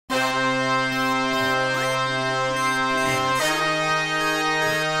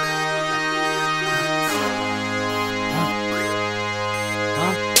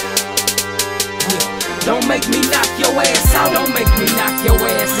make me knock your ass out. Don't make me knock your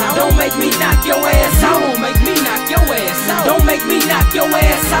ass out. Don't make me knock your ass out. Don't make me knock your ass out. Don't make me knock your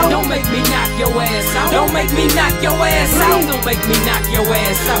ass out. Don't make me knock your ass out. Don't make me knock your ass out. Don't make me knock your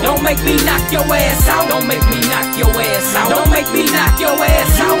ass out. Don't make me knock your ass out. Don't make me knock your ass out. Don't make me knock your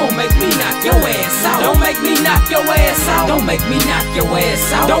ass out. Don't make me knock your ass out. Don't make me knock your ass out. Don't make me knock your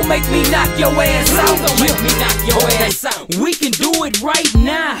ass out. Don't make me knock your ass out. Don't make me knock your ass out. We can do it right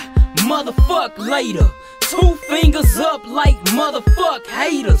now, motherfuck later. 2 fingers up like motherfuck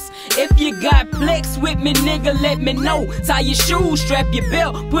haters. If you got plex with me, nigga, let me know. Tie your shoes, strap your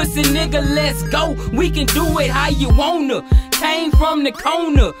belt, pussy nigga, let's go. We can do it how you wanna. Came from the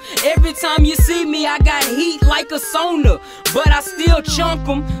corner. Every time you see me, I got heat like a sauna. But I still chunk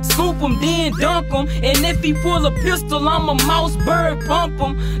 'em, scoop 'em, then dunk 'em. And if he pull a pistol, I'm a mouse bird, pump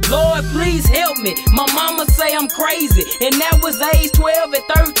 'em. Lord, please help me. My mama say I'm crazy, and that was age 12. At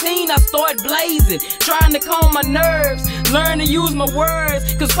 13, I started blazing, trying to calm my nerves, learn to use my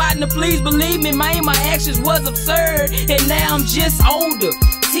words. Cause partner, please believe me, man, my actions was absurd. And now I'm just older,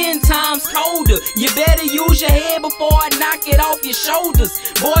 10 times colder. You better use your head before I knock it off your shoulders.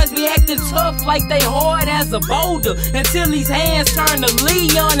 Boys be acting tough like they hard as a boulder, until these hands turn to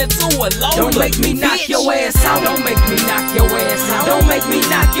Leon into a loader. Don't make me knock your ass out. Don't make me knock your ass out. Don't make me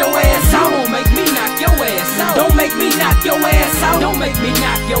knock your ass out. Don't make me knock your ass out. Don't make me knock your ass out. Don't make me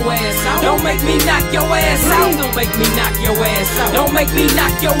knock your ass out. Don't make me knock your ass out. Don't make me knock your ass out. Don't make me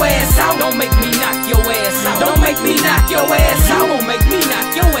knock your ass out. Don't make me knock your ass out. Don't make me knock your ass out. Don't make me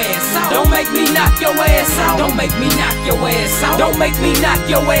knock your ass out. Don't make me knock your ass out. Don't make me knock your ass out. Don't make me knock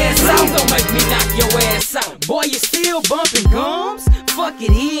your ass out. Don't make me knock your ass out. Boy, you still bumping gums? Fuck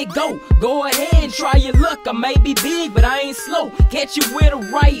it, here it go. Go ahead and try your luck. I may be big, but I ain't slow. Catch you with a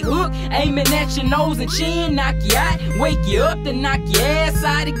right hook, aiming at your nose and chin. Knock you out, wake you up, then knock your ass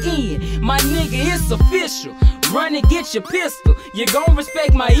out again. My nigga, it's official. Run and get your pistol. You gon'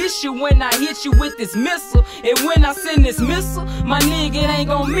 respect my issue when I hit you with this missile. And when I send this missile, my nigga, it ain't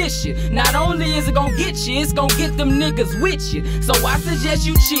gon' miss you. Not only is it gon' get you, it's gon' get them niggas with you. So I suggest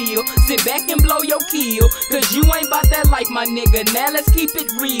you chill, sit back and blow your kill. Cause you ain't bout that life, my nigga. Now let's keep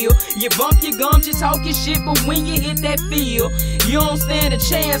it real. You bump your gums, you talking shit, but when you hit that field, you don't stand a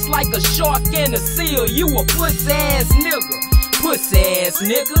chance like a shark and a seal. You a puss ass nigga. Puss ass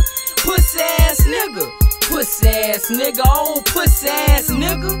nigga. Puss ass nigga. Puss ass nigga, oh puss ass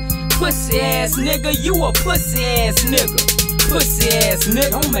nigga. Pussy ass nigga, you a pussy ass nigga. Pussy ass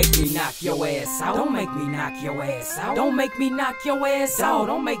nigga. Don't make me knock your ass out. Don't make me knock your ass out. Don't make me knock your ass out.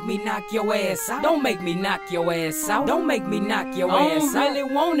 Don't make me knock your ass out. Don't make me knock your ass out. Don't make me knock your ass out. I don't really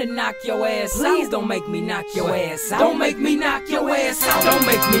wanna knock your ass out. Please don't make me knock your ass out. Don't make me knock your ass out. Don't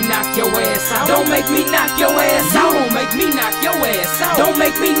make me knock your ass out. Don't make me knock your ass out. Don't make me knock your ass out. Don't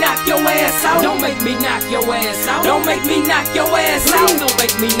make me knock your ass out. Don't make me knock your ass out. Don't make me knock your ass out. Don't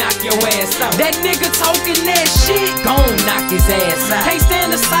make me knock your ass out. That nigga talking that shit, gon' knock his ass out. Can't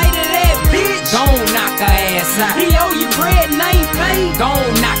stand the sight of that bitch, gon' knock her ass out. He owe you bread and ain't paid, gon'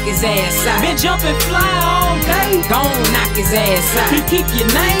 knock his ass out. Been jumping fly all day, gon' knock his ass out. He keep your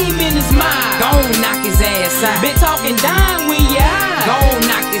name in his mind, gon' knock his ass out. Been talking dime when you high, gon'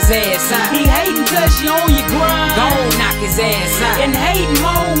 knock his ass out. He hating cause you on your grind, gon' knock his ass out. And hating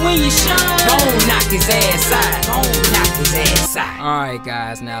more when you shine, gon' knock his ass out. Gon' knock his ass out. Alright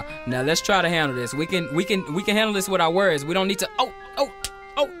guys, now let's try to handle this. We can handle this with our words. We don't need to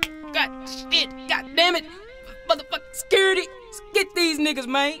god shit, god damn it. Motherfucking security. Get these niggas,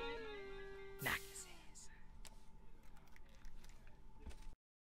 man.